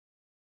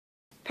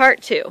part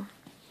 2.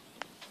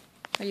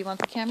 Oh, you want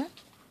the camera?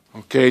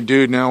 Okay,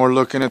 dude, now we're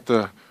looking at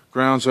the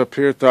grounds up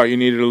here. Thought you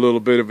needed a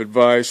little bit of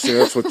advice. So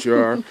that's what you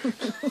are.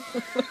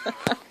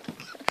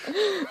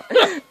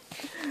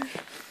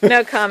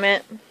 No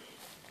comment.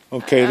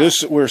 Okay,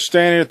 we're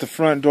standing at the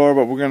front door,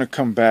 but we're going to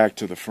come back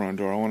to the front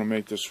door. I want to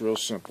make this real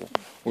simple.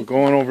 We're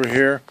going over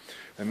here,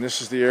 and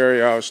this is the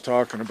area I was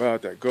talking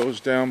about that goes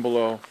down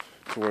below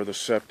to where the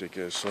septic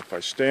is. So if I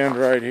stand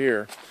right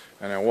here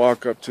and I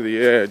walk up to the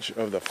edge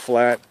of the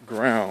flat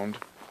ground,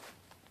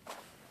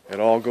 it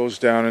all goes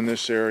down in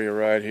this area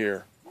right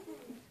here.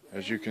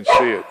 As you can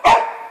see it,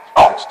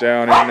 it's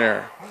down in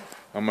there.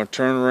 I'm going to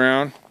turn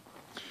around,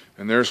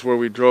 and there's where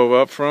we drove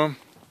up from.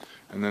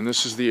 And then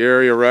this is the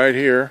area right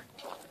here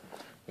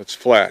that's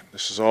flat.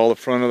 This is all the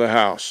front of the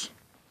house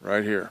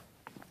right here.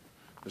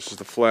 This is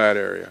the flat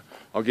area.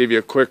 I'll give you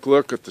a quick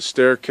look at the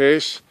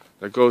staircase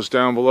that goes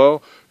down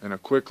below and a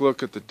quick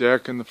look at the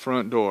deck and the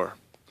front door.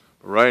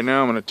 But right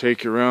now I'm going to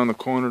take you around the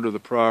corner to the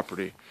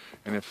property.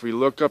 And if we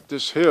look up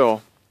this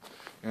hill,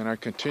 and I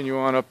continue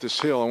on up this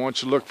hill, I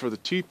want you to look for the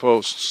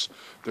T-posts.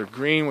 They're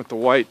green with the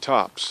white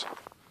tops.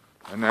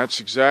 And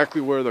that's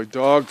exactly where the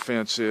dog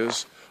fence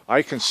is.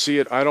 I can see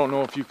it. I don't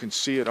know if you can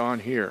see it on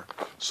here.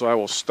 So I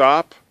will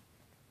stop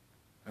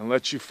and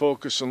let you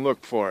focus and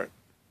look for it.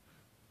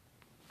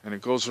 And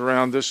it goes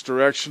around this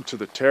direction to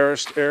the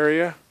terraced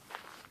area.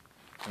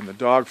 And the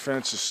dog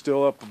fence is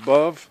still up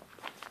above.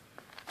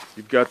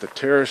 You've got the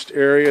terraced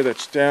area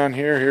that's down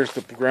here. Here's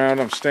the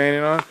ground I'm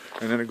standing on.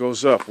 And then it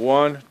goes up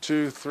 1,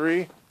 2,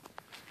 3.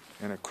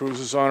 And it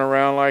cruises on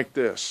around like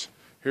this.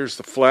 Here's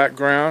the flat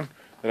ground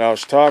that I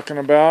was talking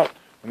about.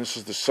 And this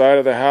is the side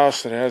of the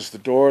house that has the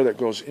door that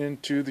goes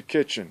into the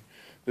kitchen.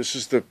 This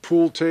is the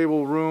pool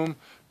table room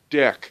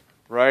deck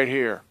right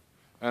here.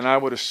 And I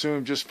would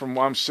assume just from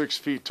I'm 6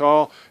 feet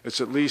tall,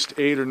 it's at least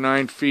 8 or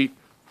 9 feet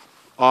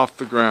off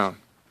the ground.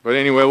 But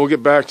anyway, we'll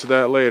get back to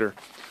that later.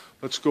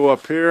 Let's go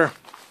up here.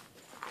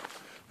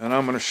 And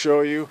I'm going to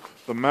show you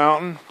the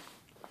mountain.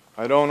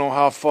 I don't know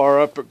how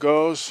far up it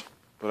goes,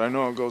 but I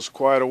know it goes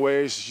quite a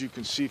ways, as you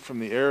can see from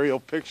the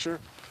aerial picture.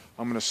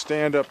 I'm going to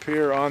stand up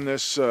here on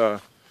this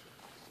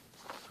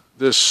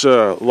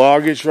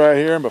loggage right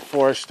here, and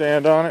before I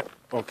stand on it,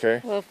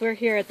 okay. Well, if we're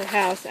here at the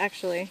house,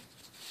 actually,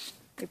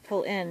 we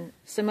pull in,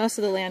 so most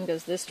of the land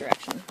goes this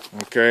direction.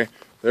 Okay,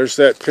 there's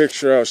that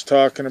picture I was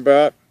talking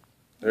about.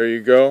 There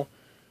you go.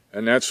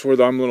 And that's where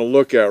I'm going to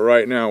look at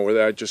right now,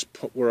 where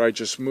I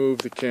just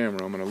moved the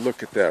camera. I'm going to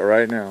look at that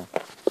right now.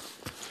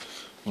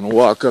 I'm going to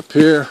walk up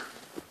here,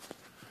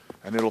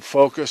 and it'll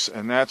focus,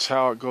 and that's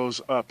how it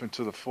goes up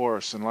into the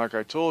forest. And like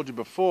I told you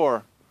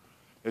before,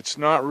 it's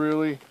not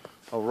really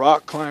a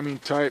rock climbing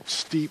type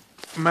steep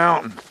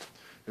mountain.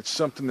 It's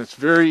something that's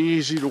very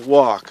easy to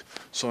walk.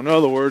 So in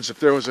other words, if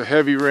there was a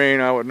heavy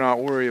rain, I would not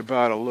worry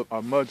about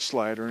a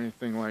mudslide or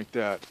anything like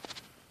that.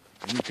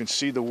 And you can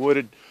see the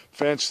wooded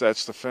fence.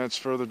 That's the fence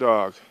for the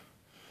dog.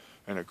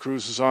 And it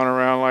cruises on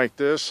around like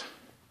this.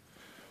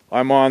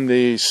 I'm on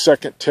the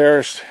second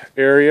terrace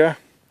area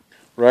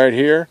right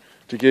here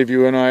to give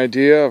you an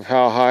idea of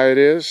how high it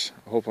is.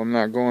 I hope I'm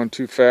not going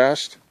too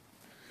fast.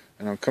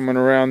 And I'm coming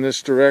around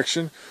this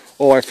direction.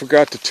 Oh, I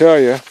forgot to tell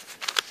you,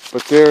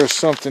 but there's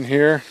something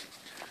here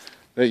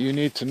that you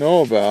need to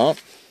know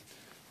about.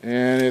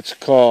 And it's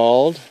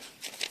called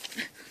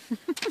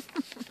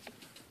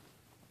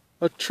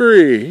a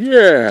tree.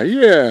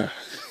 Yeah.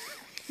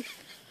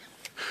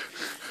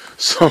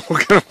 So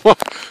we're going to walk.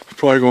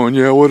 Probably going,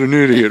 yeah, what an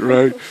idiot,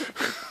 right?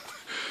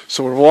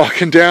 So we're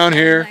walking down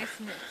here.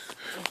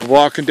 We're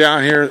walking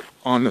down here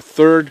on the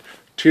third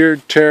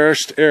tiered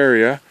terraced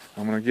area.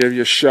 I'm going to give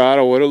you a shot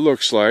of what it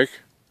looks like.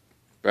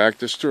 Back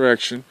this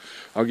direction.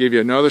 I'll give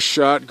you another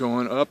shot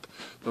going up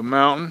the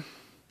mountain.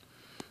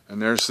 And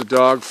there's the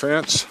dog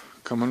fence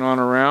coming on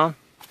around.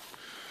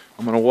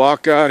 I'm going to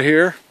walk out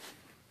here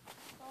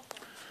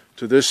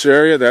to this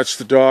area. That's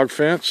the dog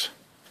fence.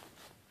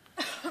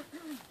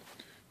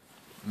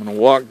 I'm going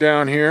to walk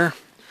down here.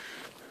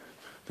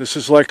 This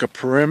is like a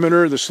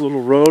perimeter, this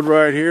little road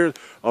right here.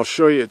 I'll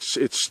show you,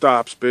 it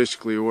stops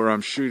basically where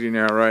I'm shooting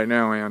at right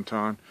now,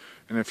 Anton.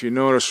 And if you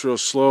notice real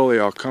slowly,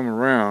 I'll come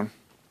around.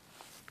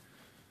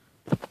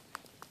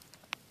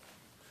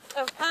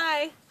 Oh,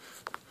 hi.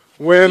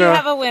 Winner. You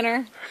have a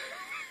winner.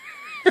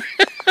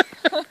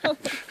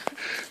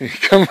 You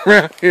come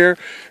around here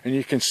and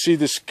you can see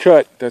this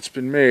cut that's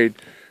been made,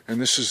 and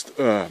this is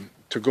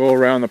to go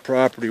around the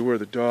property where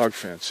the dog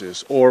fence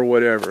is, or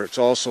whatever. It's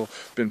also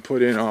been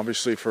put in,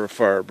 obviously, for a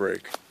fire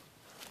break.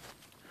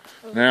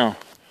 Okay. Now,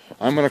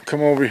 I'm going to come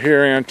over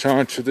here,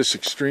 Anton, to this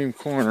extreme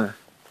corner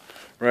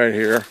right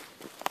here.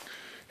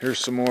 Here's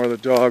some more of the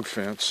dog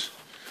fence.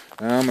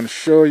 Now I'm going to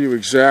show you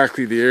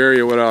exactly the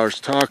area what I was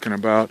talking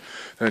about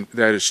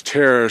that is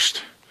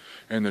terraced,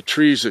 and the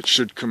trees that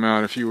should come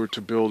out if you were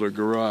to build a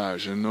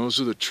garage. And those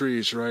are the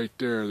trees right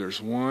there.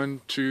 There's 1,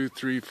 2,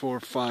 3, 4,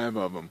 5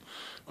 of them.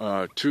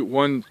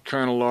 One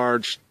kind of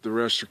large, the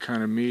rest are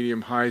kind of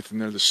medium height, and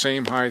they're the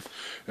same height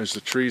as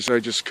the trees I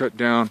just cut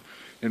down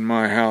in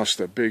my house,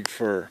 that big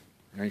fir.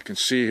 Now you can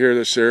see here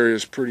this area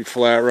is pretty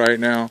flat right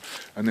now,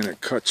 and then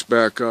it cuts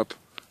back up,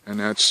 and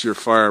that's your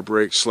fire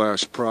break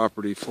 /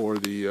 property for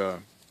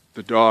the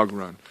dog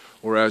run.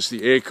 Whereas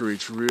the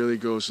acreage really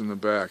goes in the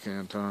back,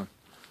 Anton.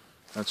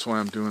 That's why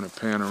I'm doing a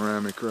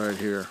panoramic right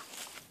here.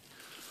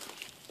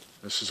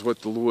 This is what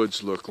the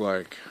woods look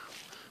like.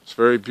 It's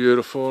very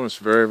beautiful, and it's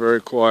very,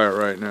 very quiet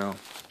right now.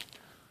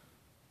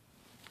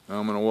 Now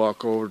I'm going to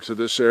walk over to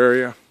this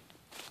area.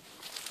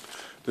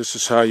 This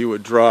is how you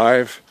would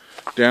drive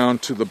down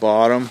to the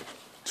bottom,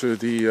 to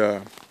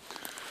the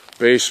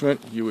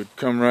basement. You would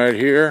come right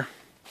here.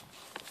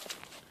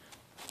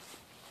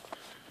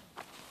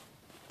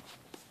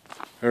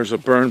 There's a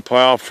burn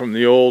pile from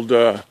the old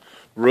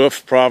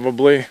roof,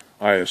 probably,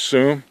 I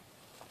assume.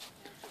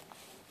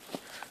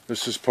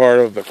 This is part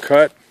of the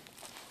cut.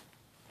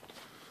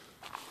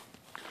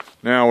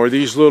 Now, where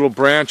these little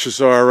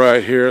branches are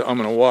right here, I'm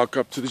going to walk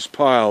up to this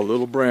pile of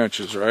little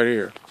branches right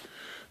here.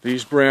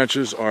 These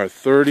branches are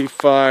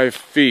 35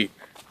 feet.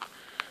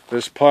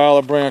 This pile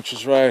of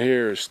branches right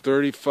here is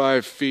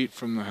 35 feet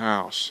from the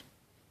house.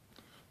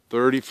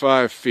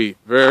 35 feet.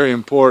 Very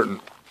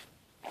important.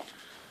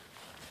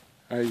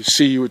 You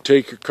see, you would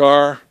take your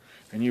car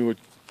and you would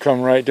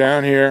come right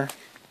down here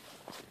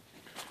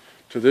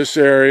to this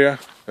area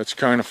that's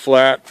kind of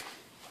flat,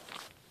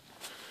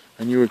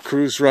 and you would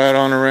cruise right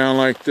on around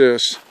like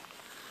this,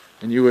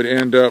 and you would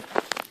end up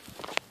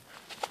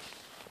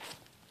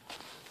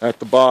at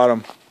the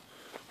bottom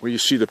where you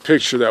see the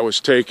picture that was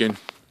taken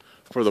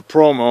for the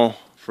promo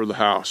for the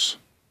house.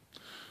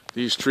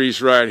 These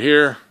trees right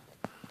here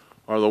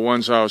are the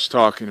ones I was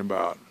talking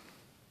about.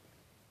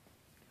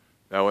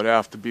 That would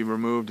have to be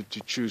removed if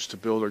you choose to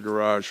build a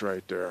garage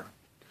right there.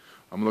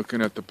 I'm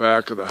looking at the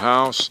back of the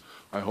house.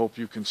 I hope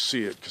you can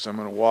see it, because I'm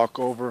going to walk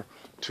over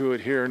to it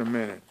here in a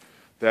minute.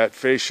 That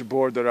fascia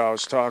board that I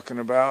was talking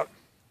about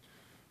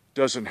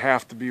doesn't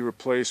have to be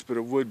replaced, but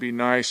it would be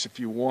nice if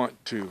you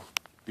want to,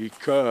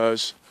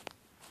 because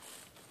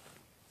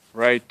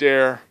right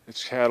there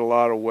it's had a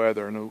lot of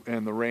weather,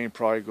 and the rain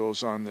probably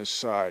goes on this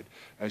side,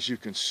 as you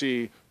can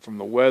see from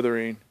the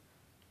weathering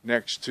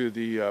next to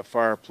the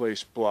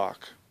fireplace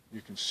block.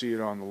 You can see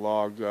it on the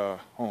log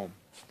home.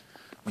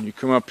 When you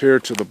come up here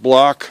to the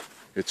block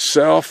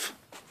itself,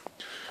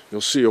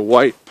 you'll see a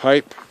white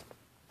pipe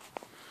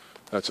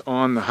that's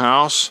on the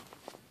house.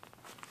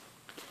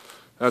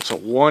 That's a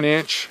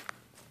 1-inch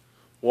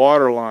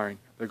water line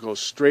that goes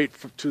straight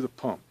to the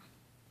pump.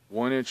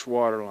 1-inch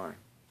water line.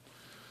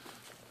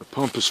 The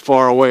pump is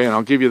far away, and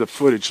I'll give you the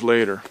footage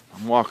later.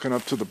 I'm walking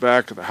up to the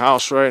back of the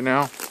house right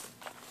now,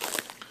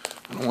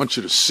 and I want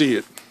you to see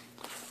it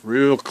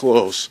real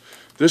close.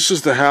 This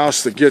is the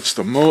house that gets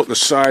the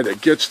side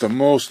that gets the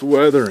most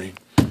weathering.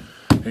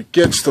 It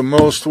gets the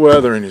most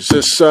weathering is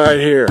this side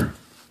here.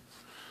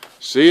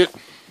 See it?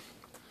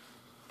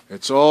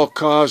 It's all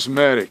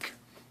cosmetic.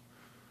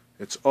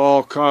 It's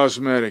all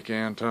cosmetic,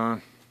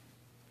 Anton.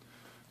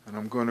 And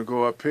I'm going to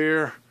go up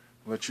here,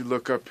 let you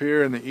look up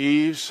here in the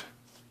eaves.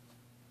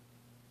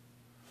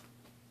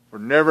 We're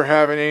never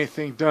having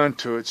anything done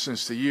to it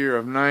since the year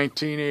of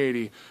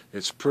 1980.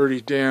 It's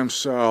pretty damn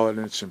solid,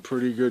 and it's in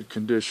pretty good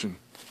condition.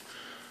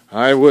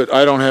 I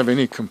don't have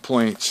any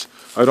complaints.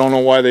 I don't know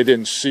why they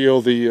didn't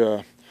seal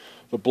the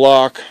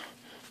block,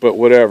 but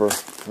whatever.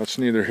 That's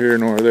neither here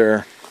nor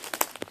there.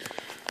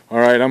 All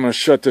right, I'm going to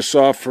shut this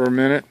off for a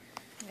minute,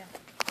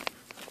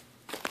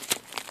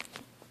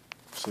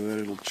 so that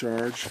it'll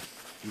charge,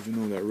 even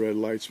though that red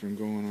light's been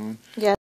going on. Yeah.